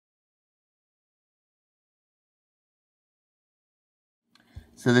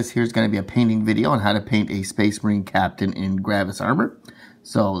So this here is going to be a painting video on how to paint a Space Marine captain in Gravis Armour.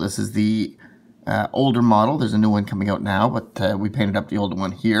 So this is the older model. There's a new one coming out now, but we painted up the older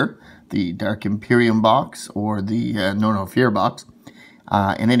one here. The Dark Imperium box or the No Fear box.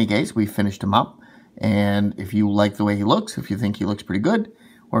 In any case, we finished him up. And if you like the way he looks, if you think he looks pretty good,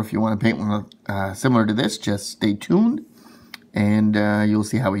 or if you want to paint one similar to this, just stay tuned and you'll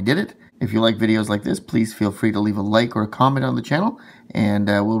see how we did it. If you like videos like this, please feel free to leave a like or a comment on the channel, and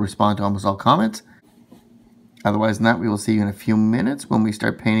we'll respond to almost all comments. Otherwise than that, we will see you in a few minutes when we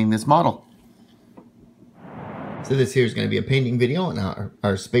start painting this model. So this here is going to be a painting video on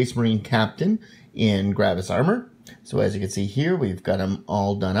our Space Marine captain in Gravis Armour. So as you can see here, we've got him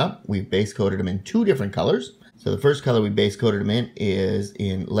all done up. We've base coated him in 2 different colors. So the first color we base coated him in is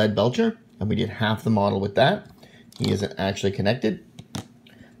in Leadbelcher, and we did half the model with that. He isn't actually connected.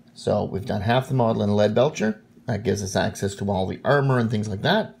 So we've done half the model in Leadbelcher. That gives us access to all the armor and things like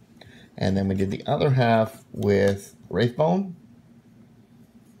that. And then we did the other half with Wraithbone.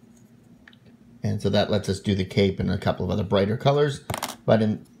 And so that lets us do the cape and a couple of other brighter colors. But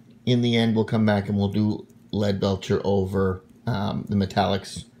in the end, we'll come back and we'll do Leadbelcher over the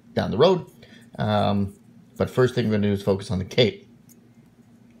metallics down the road. But first thing we're going to do is focus on the cape.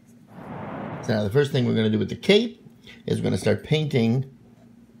 So now the first thing we're going to do with the cape is we're going to start painting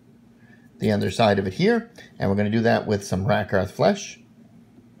the underside of it here, and we're going to do that with some Rakarth flesh,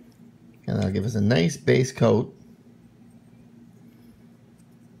 and that'll give us a nice base coat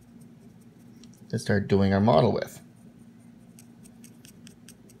to start doing our model with.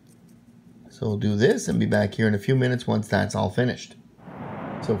 So we'll do this and be back here in a few minutes once that's all finished.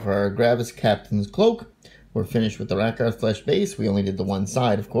 So for our Gravis Captain's cloak, we're finished with the Rakarth flesh base. We only did the one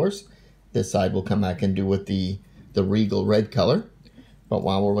side, of course. This side we'll come back and do with the regal red color. But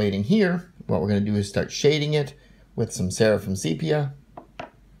while we're waiting here, what we're going to do is start shading it with some Seraphim Sepia.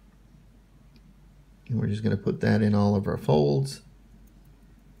 And we're just going to put that in all of our folds.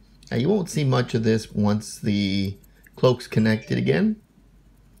 Now you won't see much of this once the cloak's connected again.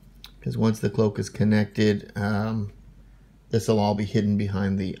 Because once the cloak is connected, this will all be hidden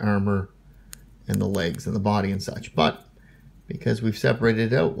behind the armor and the legs and the body and such. But because we've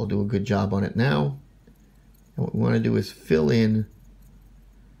separated it out, we'll do a good job on it now. And what we want to do is fill in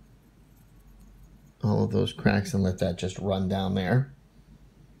all of those cracks and let that just run down there.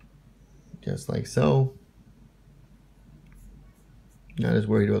 Just like so. Not as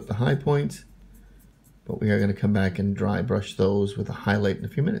worried about the high points, but we are going to come back and dry brush those with a highlight in a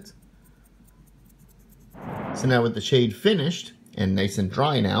few minutes. So now with the shade finished and nice and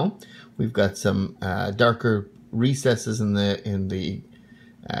dry now, we've got some darker recesses in the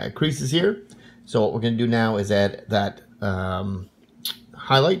creases here. So what we're going to do now is add that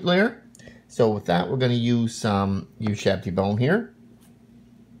highlight layer. So with that, we're going to use some Ushabti bone here.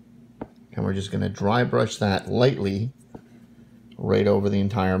 And we're just going to dry brush that lightly right over the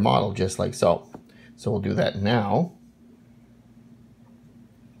entire model, just like so. So we'll do that now.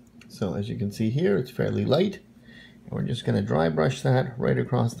 So as you can see here, it's fairly light. And we're just going to dry brush that right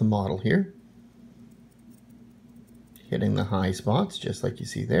across the model here. Hitting the high spots, just like you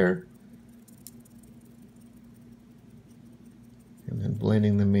see there. And then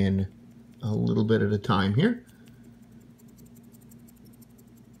blending them in a little bit at a time here.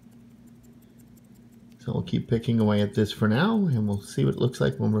 So we'll keep picking away at this for now, and we'll see what it looks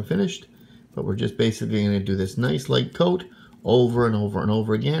like when we're finished. But we're just basically going to do this nice light coat over and over and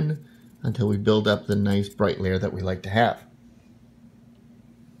over again until we build up the nice bright layer that we like to have.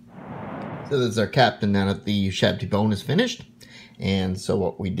 So this is our captain now that the Ushabti bone is finished. And so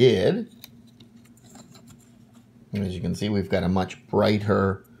what we did, as you can see, we've got a much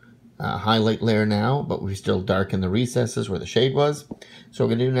brighter highlight layer now, but we still darken the recesses where the shade was. So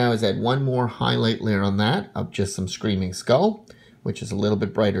what we're going to do now is add one more highlight layer on that of just some Screaming Skull, which is a little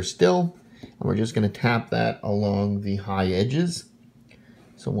bit brighter still. And we're just going to tap that along the high edges.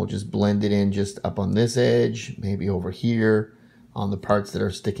 So we'll just blend it in just up on this edge, maybe over here on the parts that are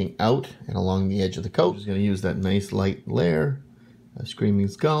sticking out and along the edge of the coat. Just going to use that nice light layer of Screaming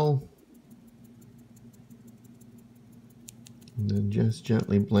Skull. And then just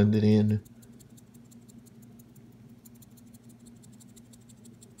gently blend it in.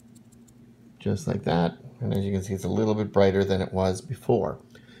 Just like that. And as you can see, it's a little bit brighter than it was before.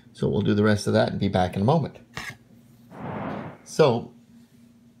 So we'll do the rest of that and be back in a moment. So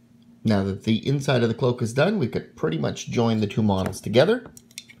now that the inside of the cloak is done, we could pretty much join the 2 models together,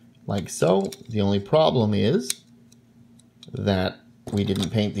 like so. The only problem is that we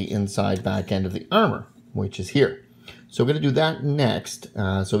didn't paint the inside back end of the armor, which is here. So we're going to do that next,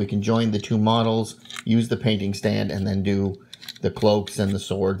 so we can join the 2 models, use the painting stand, and then do the cloaks and the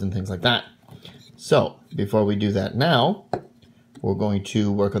swords and things like that. So before we do that now, we're going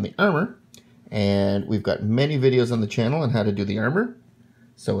to work on the armor, and we've got many videos on the channel on how to do the armor,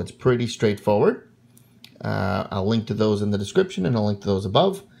 so it's pretty straightforward. I'll link to those in the description, and I'll link to those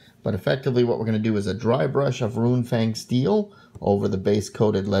above. But effectively what we're going to do is a dry brush of Runefang steel over the base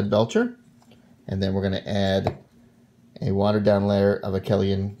coated Leadbelcher, and then we're going to add a watered down layer of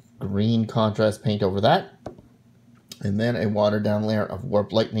Akhelian green contrast paint over that, and then a watered down layer of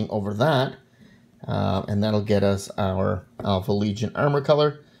Warp Lightning over that, and that'll get us our Alpha Legion armor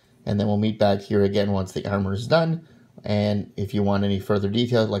color. And then we'll meet back here again once the armor is done. And if you want any further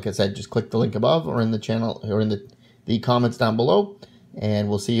details, like I said, just click the link above or in the channel or in the comments down below, and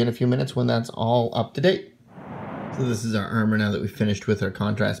we'll see you in a few minutes when that's all up to date. So this is our armor now that we finished with our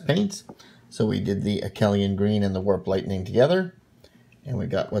contrast paints. So we did the Akhelian green and the Warp Lightning together, and we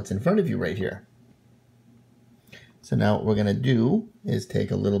got what's in front of you right here. So now what we're going to do is take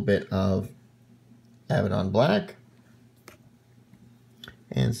a little bit of Abaddon Black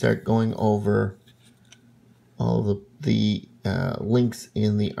and start going over all of the links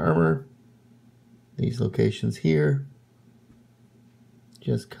in the armor, these locations here,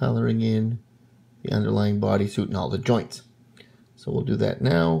 just coloring in the underlying bodysuit and all the joints. So we'll do that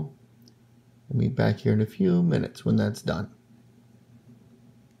now. We'll meet back here in a few minutes when that's done.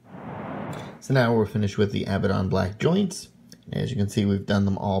 So now we're finished with the Abaddon Black joints. As you can see, we've done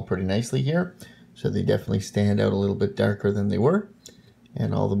them all pretty nicely here. So they definitely stand out a little bit darker than they were.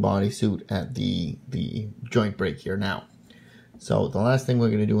 And all the bodysuit at the joint break here now. So the last thing we're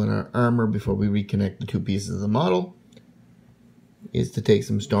going to do in our armor before we reconnect the two pieces of the model is to take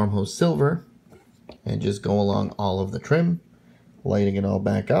some Stormhost silver and just go along all of the trim, lighting it all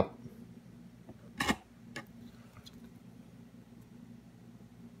back up.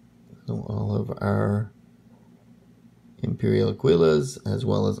 So all of our Imperial Aquillas, as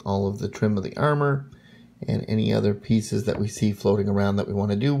well as all of the trim of the armor, and any other pieces that we see floating around that we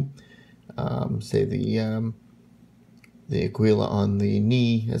want to do. Say the Aquila on the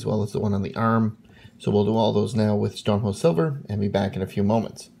knee, as well as the one on the arm. So we'll do all those now with Stormhost silver, and be back in a few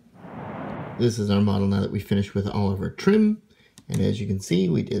moments. This is our model now that we finished with all of our trim. And as you can see,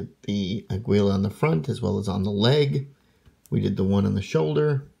 we did the Aquila on the front, as well as on the leg. We did the one on the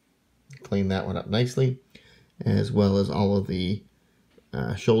shoulder, cleaned that one up nicely, as well as all of the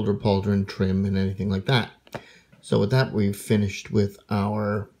shoulder pauldron trim and anything like that. So with that, we've finished with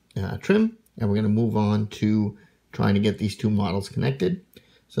our trim, and we're going to move on to trying to get these two models connected.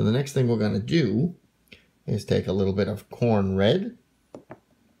 So the next thing we're going to do is take a little bit of Khorne red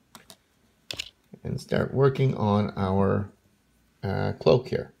and start working on our cloak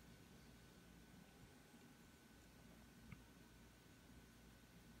here.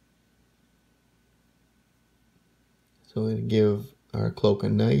 So we're going to give our cloak a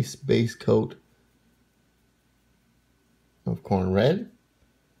nice base coat of Khorne red,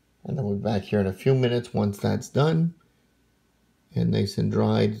 and then we'll be back here in a few minutes once that's done and nice and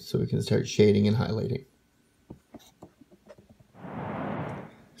dried, so we can start shading and highlighting.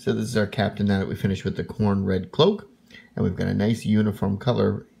 So this is our captain now that we finished with the Khorne red cloak, and we've got a nice uniform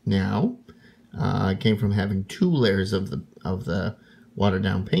color now. It came from having 2 layers of the watered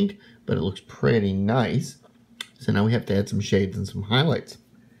down paint, but it looks pretty nice. So now we have to add some shades and some highlights.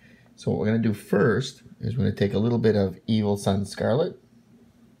 So what we're going to do first is we're going to take a little bit of Evil Sunz Scarlet,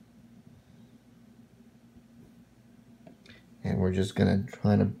 and we're just going to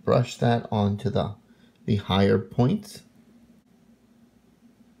try to brush that onto the higher points.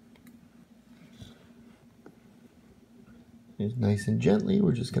 Just nice and gently,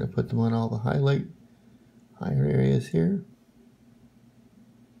 we're just going to put them on all the higher areas here.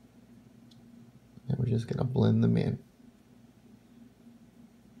 And we're just going to blend them in.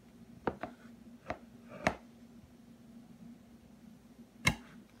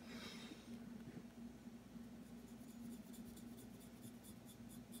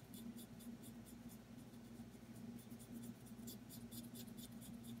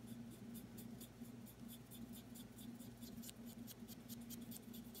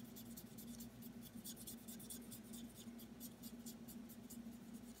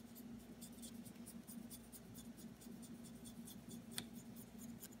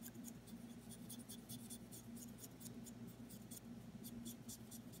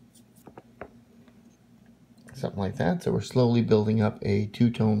 Something like that. So we're slowly building up a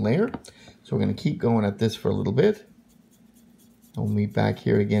 2-tone layer. So we're going to keep going at this for a little bit. I'll meet back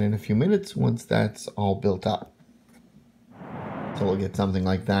here again in a few minutes once that's all built up. So we'll get something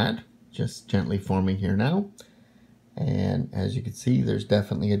like that, just gently forming here now. And as you can see, there's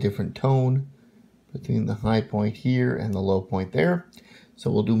definitely a different tone between the high point here and the low point there. So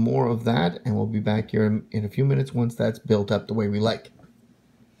we'll do more of that, and we'll be back here in a few minutes once that's built up the way we like.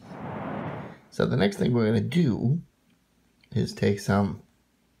 So the next thing we're going to do is take some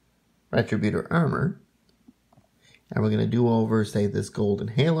Retributor Armour, and we're going to do over, say, this golden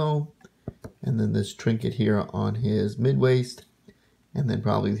halo, and then this trinket here on his mid-waist, and then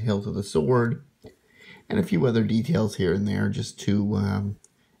probably the hilt of the sword, and a few other details here and there just to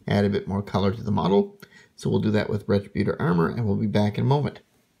add a bit more color to the model. So we'll do that with Retributor Armour, and we'll be back in a moment.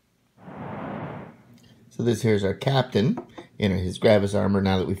 So this here's our captain in his Gravis Armour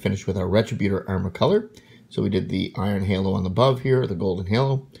now that we finished with our Retributor Armour color. So we did the iron halo on the above here, the golden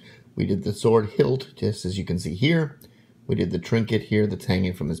halo. We did the sword hilt, just as you can see here. We did the trinket here that's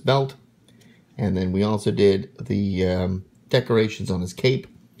hanging from his belt. And then we also did the decorations on his cape.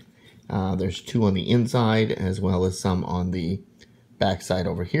 There's 2 on the inside as well as some on the back side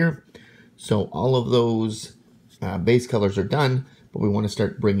over here. So all of those base colors are done, but we want to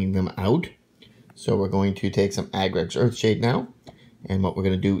start bringing them out. So we're going to take some Agrax Earthshade now, and what we're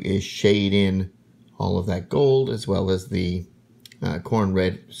going to do is shade in all of that gold as well as the Khorne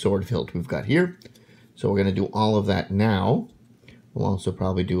red sword hilt we've got here. So we're going to do all of that now. We'll also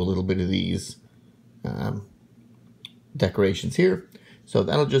probably do a little bit of these decorations here. So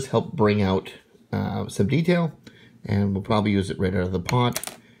that'll just help bring out some detail, and we'll probably use it right out of the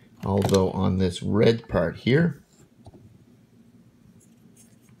pot. Although on this red part here,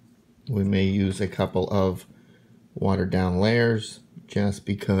 we may use a couple of watered down layers just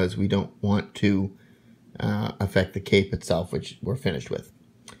because we don't want to affect the cape itself, which we're finished with.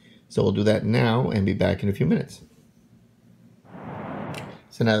 So we'll do that now and be back in a few minutes.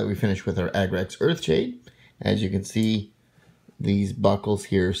 So now that we finished with our Agrax Earthshade, as you can see, these buckles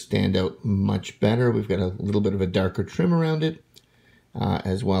here stand out much better. We've got a little bit of a darker trim around it,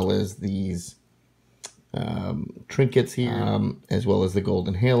 as well as these trinkets here, as well as the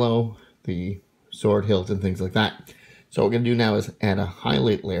golden halo, the sword hilt, and things like that. So what we're going to do now is add a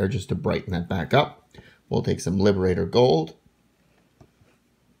highlight layer just to brighten that back up. We'll take some Liberator Gold,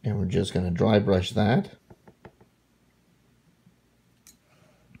 and we're just going to dry brush that.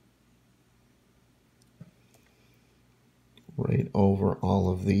 Right over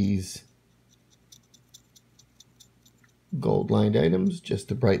all of these gold-lined items, just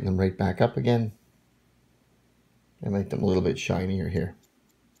to brighten them right back up again and make them a little bit shinier here.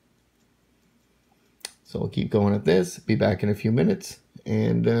 So we'll keep going at this, be back in a few minutes,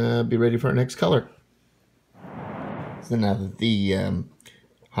 and be ready for our next color. So now that the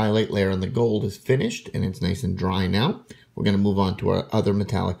highlight layer on the gold is finished and it's nice and dry now, we're going to move on to our other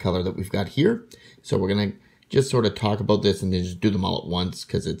metallic color that we've got here. So we're going to just sort of talk about this and then just do them all at once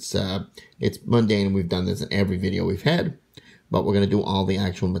because it's mundane and we've done this in every video we've had. But we're going to do all the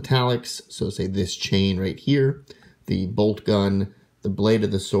actual metallics. So say this chain right here, the bolt gun, the blade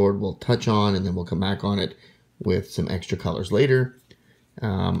of the sword we'll touch on, and then we'll come back on it with some extra colors later.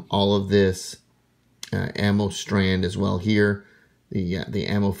 All of this ammo strand as well here, the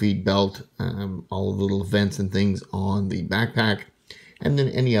ammo feed belt, all the little vents and things on the backpack, and then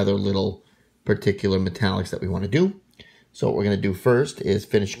any other little particular metallics that we want to do. So what we're going to do first is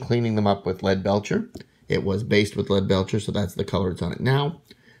finish cleaning them up with Leadbelcher. It was based with Leadbelcher, so that's the color it's on it now.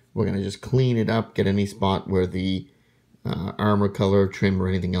 We're going to just clean it up, get any spot where the armor color, trim, or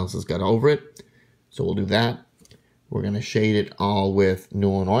anything else has got over it. So we'll do that. We're going to shade it all with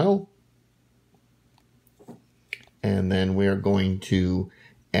Nuln oil. And then we're going to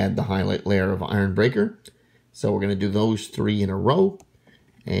add the highlight layer of Ironbreaker. So we're going to do those 3 in a row.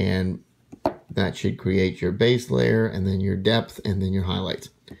 And that should create your base layer, and then your depth, and then your highlights.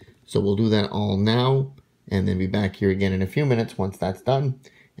 So we'll do that all now, and then be back here again in a few minutes once that's done,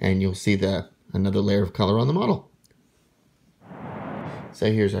 and you'll see another layer of color on the model.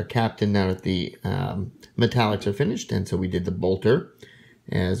 So here's our captain now that the metallics are finished, and so we did the bolter,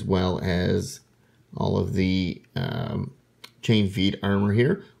 as well as all of the chain feed armor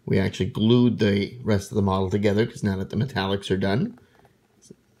here. We actually glued the rest of the model together, because now that the metallics are done,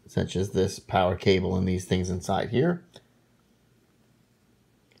 such as this power cable and these things inside here.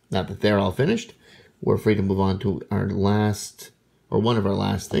 Now that they're all finished, we're free to move on to our last, or one of our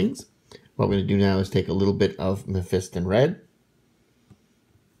last things. What we're going to do now is take a little bit of Mephiston Red,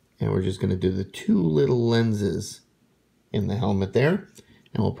 and we're just going to do the 2 little lenses in the helmet there,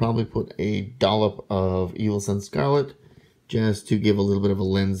 and we'll probably put a dollop of Evil Sunz Scarlet just to give a little bit of a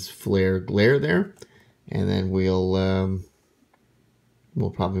lens flare glare there, and then we'll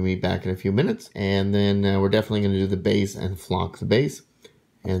probably meet back in a few minutes, and then we're definitely going to do the base and flock the base,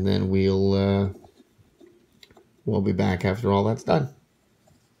 and then we'll be back after all that's done.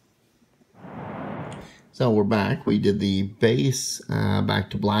 So we're back. We did the base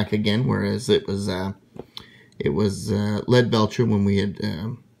back to black again, whereas it was Leadbelcher when we had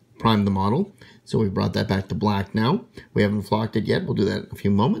primed the model. So we brought that back to black now. We haven't flocked it yet. We'll do that in a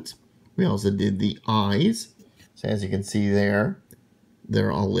few moments. We also did the eyes. So as you can see there,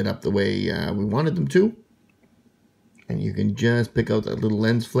 they're all lit up the way we wanted them to. And you can just pick out that little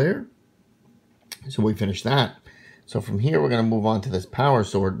lens flare. So we finished that. So from here, we're going to move on to this power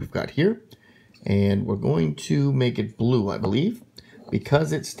sword we've got here. And we're going to make it blue, I believe.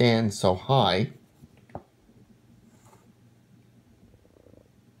 Because it stands so high,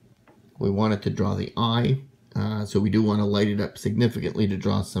 we want it to draw the eye. So we do want to light it up significantly to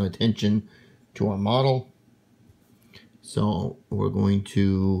draw some attention to our model. So we're going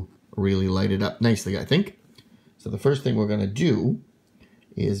to really light it up nicely, I think. So the first thing we're going to do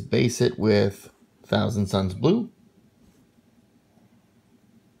is base it with 1000 Sunz blue.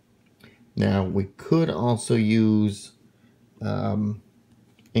 Now we could also use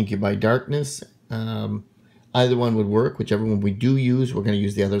Incubi Darkness. Either one would work. Whichever one we do use, we're going to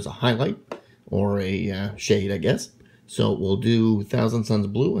use the other as a highlight or a shade, I guess. So we'll do 1000 Sunz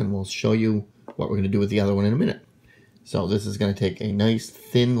blue, and we'll show you what we're going to do with the other one in a minute. So this is going to take a nice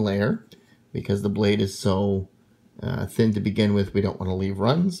thin layer because the blade is so thin to begin with. We don't want to leave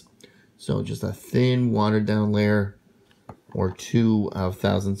runs. So just a thin watered down layer or two of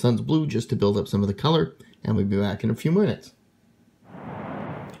 1000 Sunz blue just to build up some of the color, and we'll be back in a few minutes.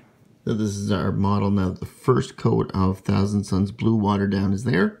 So this is our model now. The first coat of 1000 Sunz blue watered down is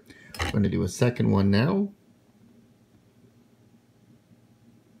there. We're going to do a second one now.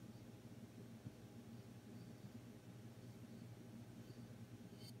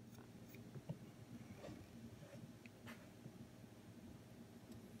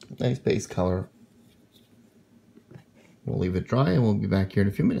 Nice base color. We'll leave it dry and we'll be back here in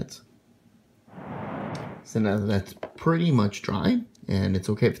a few minutes. So now that's pretty much dry, and it's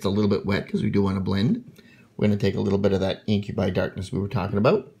okay if it's a little bit wet because we do want to blend. We're going to take a little bit of that Incubi Darkness we were talking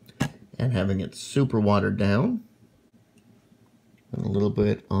about and having it super watered down. And a little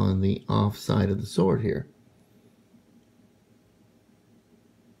bit on the off side of the sword here.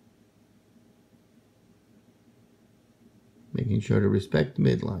 Making sure to respect the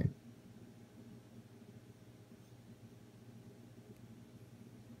midline.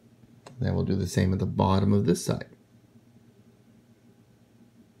 Then we'll do the same at the bottom of this side.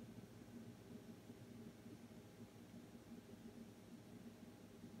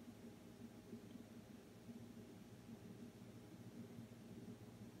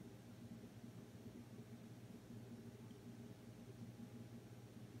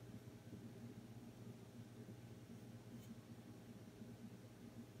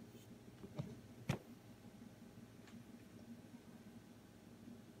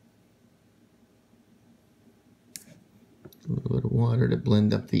 A little bit of water to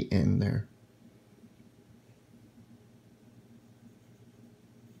blend up the end there.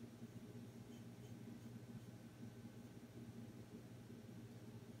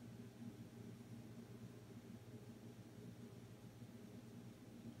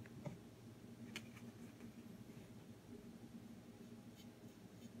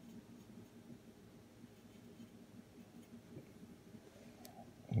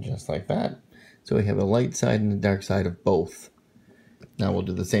 And just like that. So we have a light side and a dark side of both. Now we'll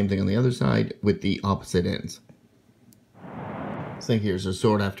do the same thing on the other side with the opposite ends. So here's our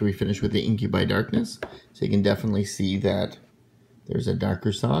sword after we finish with the Incubi Darkness. So you can definitely see that there's a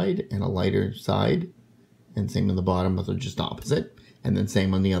darker side and a lighter side. And same on the bottom, but they're just opposite. And then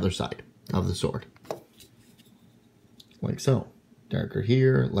same on the other side of the sword. Like so. Darker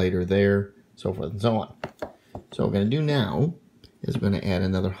here, lighter there, so forth and so on. So what we're going to do now is we're going to add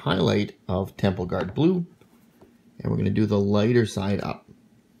another highlight of Temple Guard Blue, and we're going to do the lighter side up.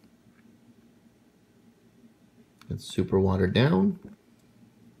 It's super watered down,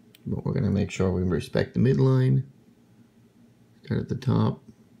 but we're going to make sure we respect the midline. Start at the top.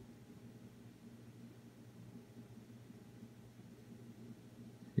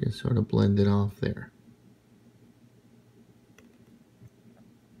 Just sort of blend it off there.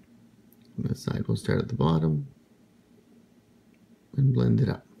 On this side we'll start at the bottom and blend it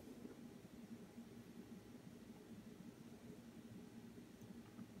up.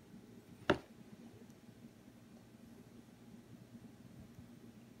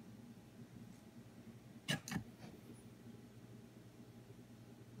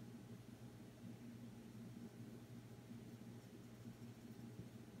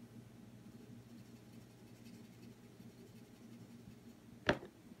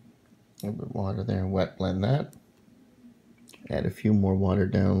 A little bit of water there and wet blend that. Add a few more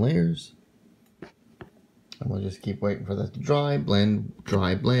watered down layers. And we'll just keep waiting for that to dry, blend,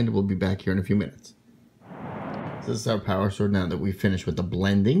 dry, blend. We'll be back here in a few minutes. So this is our power sword now that we've finished with the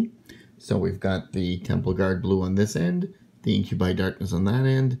blending. So we've got the Temple Guard blue on this end, the Incubi darkness on that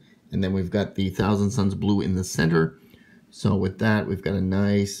end, and then we've got the Thousand Suns blue in the center. So with that, we've got a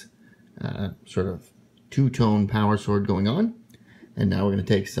nice sort of two-tone power sword going on. And now we're going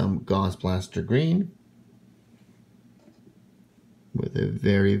to take some Gauss Blaster green with a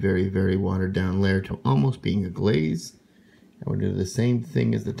very, very, very watered down layer to almost being a glaze. And we're going to do the same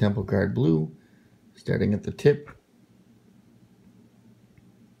thing as the Temple Guard blue, starting at the tip.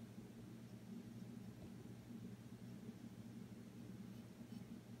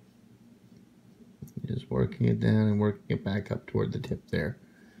 Just working it down and working it back up toward the tip there,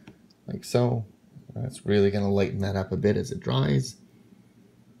 like so. That's really going to lighten that up a bit as it dries.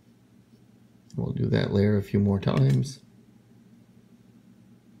 We'll do that layer a few more times.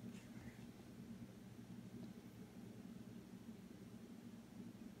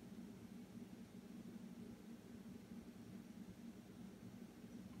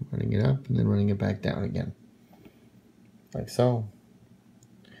 Running it up and then running it back down again, like so.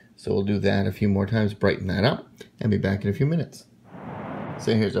 So we'll do that a few more times, brighten that up, and be back in a few minutes.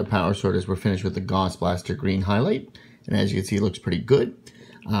 So here's our power sword as we're finished with the Gauss Blaster green highlight. And as you can see, it looks pretty good.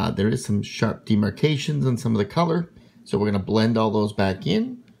 There is some sharp demarcations on some of the color. So we're going to blend all those back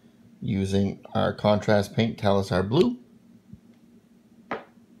in using our contrast paint Tallassar blue.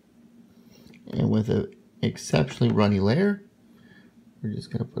 And with an exceptionally runny layer, we're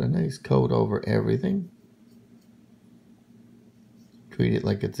just going to put a nice coat over everything. Treat it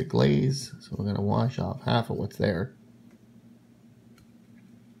like it's a glaze. So we're going to wash off half of what's there.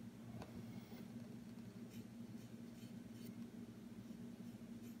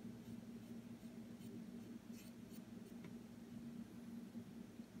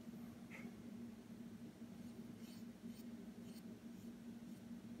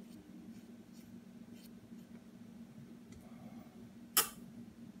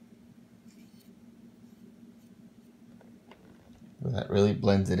 That really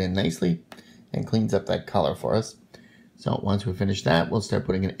blends it in nicely and cleans up that color for us. So once we finish that, we'll start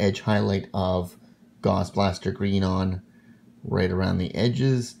putting an edge highlight of Gauss Blaster green on right around the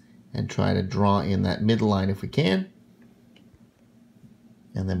edges and try to draw in that midline if we can.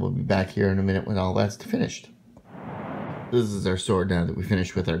 And then we'll be back here in a minute when all that's finished. This is our sword now that we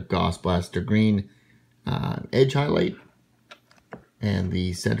finished with our Gauss Blaster green edge highlight and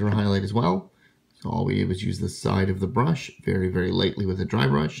the center highlight as well. So all we did was use the side of the brush very, very lightly with a dry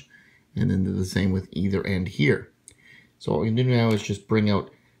brush, and then do the same with either end here. So what we can do now is just bring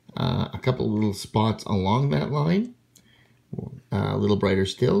out a couple of little spots along that line, a little brighter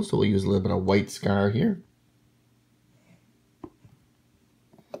still. So we'll use a little bit of white scar here.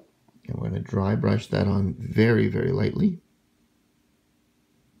 And we're going to dry brush that on very, very lightly.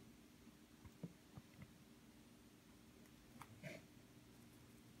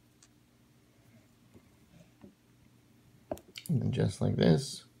 And just like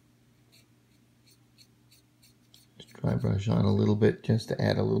this, just dry brush on a little bit just to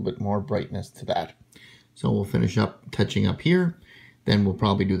add a little bit more brightness to that. So we'll finish up touching up here, then we'll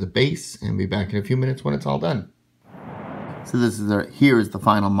probably do the base and be back in a few minutes when it's all done. So this is here is the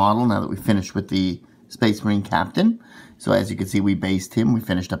final model now that we finished with the Space Marine Captain. So as you can see, we based him, we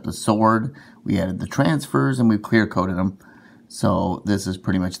finished up the sword, we added the transfers, and we clear coated him. So this is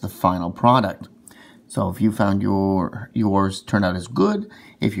pretty much the final product. So if you found yours turned out as good,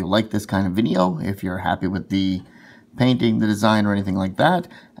 if you like this kind of video, if you're happy with the painting, the design, or anything like that,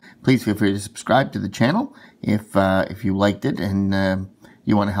 please feel free to subscribe to the channel. If you liked it and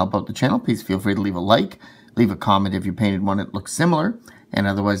you want to help out the channel, please feel free to leave a like, leave a comment if you painted one that looks similar. And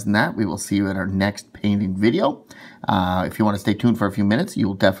otherwise than that, we will see you at our next painting video. If you want to stay tuned for a few minutes, you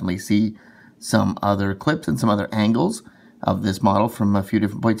will definitely see some other clips and some other angles of this model from a few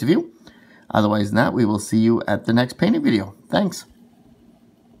different points of view. Otherwise than that, we will see you at the next painting video. Thanks.